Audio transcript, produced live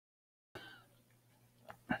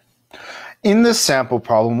In this sample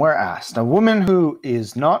problem, we're asked, a woman who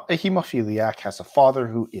is not a hemophiliac has a father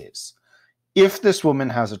who is. If this woman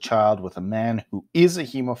has a child with a man who is a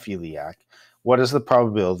hemophiliac, what is the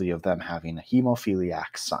probability of them having a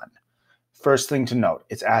hemophiliac son? First thing to note,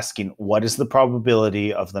 it's asking what is the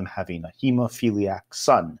probability of them having a hemophiliac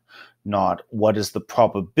son, not what is the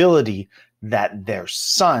probability that their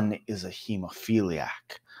son is a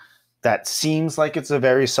hemophiliac. That seems like it's a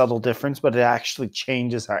very subtle difference, but it actually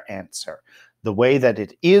changes our answer. The way that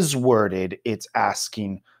it is worded, it's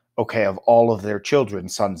asking, okay, of all of their children,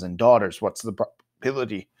 sons and daughters, what's the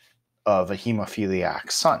probability of a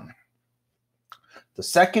hemophiliac son? The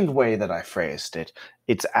second way that I phrased it,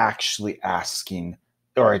 it's actually asking,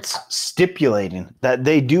 or it's stipulating that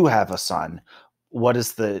they do have a son. What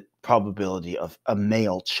is the probability of a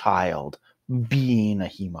male child being a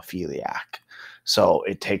hemophiliac? So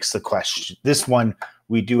it takes the question. This one,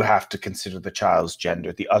 we do have to consider the child's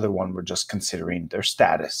gender. The other one, we're just considering their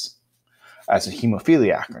status as a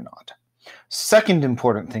hemophiliac or not. Second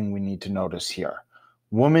important thing we need to notice here.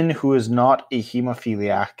 Woman who is not a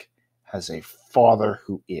hemophiliac has a father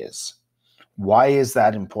who is. Why is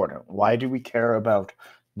that important? Why do we care about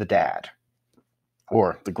the dad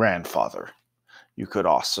or the grandfather? You could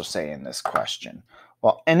also say in this question.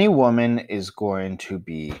 Well, any woman is going to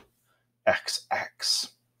be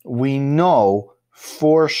XX. We know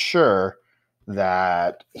for sure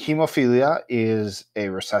that hemophilia is a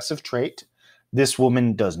recessive trait. This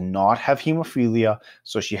woman does not have hemophilia,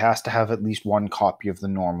 so she has to have at least one copy of the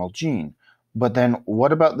normal gene. But then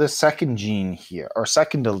what about this second gene here, or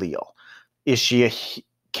second allele? Is she a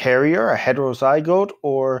carrier, a heterozygote,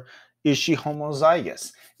 or is she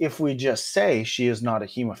homozygous? If we just say she is not a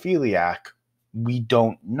hemophiliac, we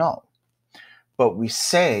don't know. But we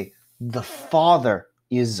say the father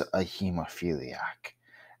is a hemophiliac.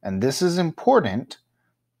 And this is important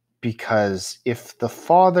because if the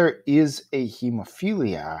father is a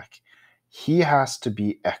hemophiliac, he has to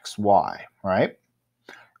be XY, right?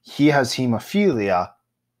 He has hemophilia,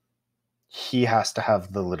 he has to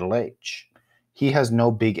have the little h. He has no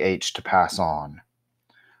big H to pass on.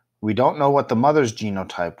 We don't know what the mother's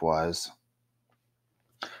genotype was,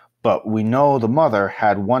 but we know the mother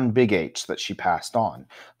had one big H that she passed on.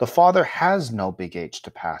 The father has no big H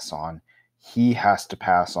to pass on. He has to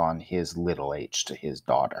pass on his little h to his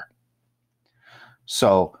daughter.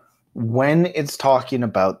 So when it's talking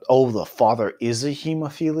about, oh, the father is a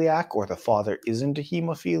hemophiliac or the father isn't a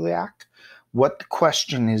hemophiliac, what the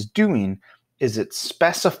question is doing is it's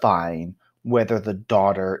specifying whether the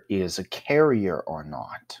daughter is a carrier or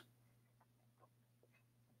not.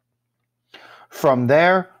 From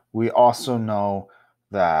there, we also know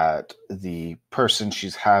that the person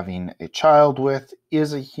she's having a child with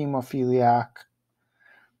is a hemophiliac.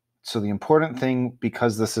 So the important thing,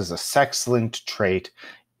 because this is a sex-linked trait,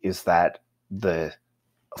 is that the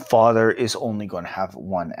father is only going to have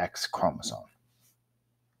one X chromosome.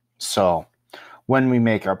 So when we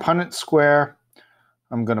make our Punnett square,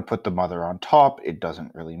 I'm going to put the mother on top. It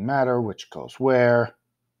doesn't really matter which goes where.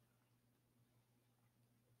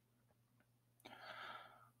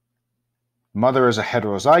 Mother is a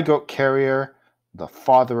heterozygote carrier. The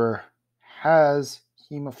father has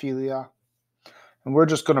hemophilia. And we're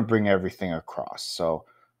just going to bring everything across. So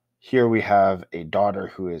here we have a daughter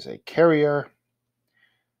who is a carrier.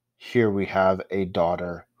 Here we have a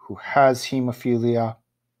daughter who has hemophilia.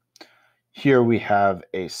 Here we have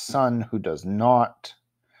a son who does not.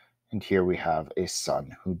 And here we have a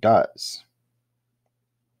son who does.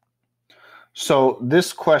 So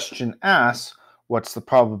this question asks, what's the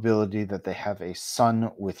probability that they have a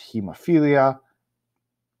son with hemophilia?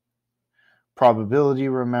 Probability,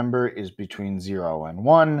 remember, is between 0 and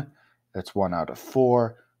 1. That's 1 out of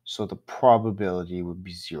 4. So the probability would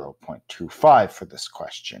be 0.25 for this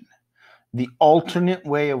question. The alternate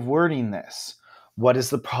way of wording this, what is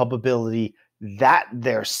the probability that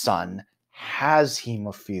their son has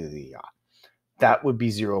hemophilia? That would be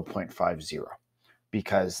 0.50.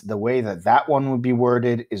 Because the way that that one would be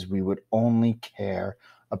worded is we would only care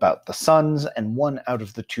about the sons, and 1 out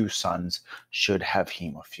of the 2 sons should have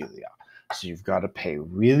hemophilia. So you've got to pay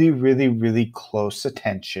really, really, really close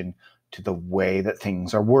attention to the way that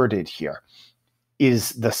things are worded here.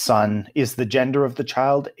 Is the gender of the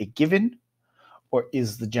child a given, or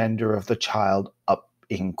is the gender of the child up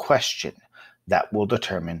in question? That will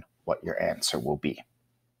determine what your answer will be.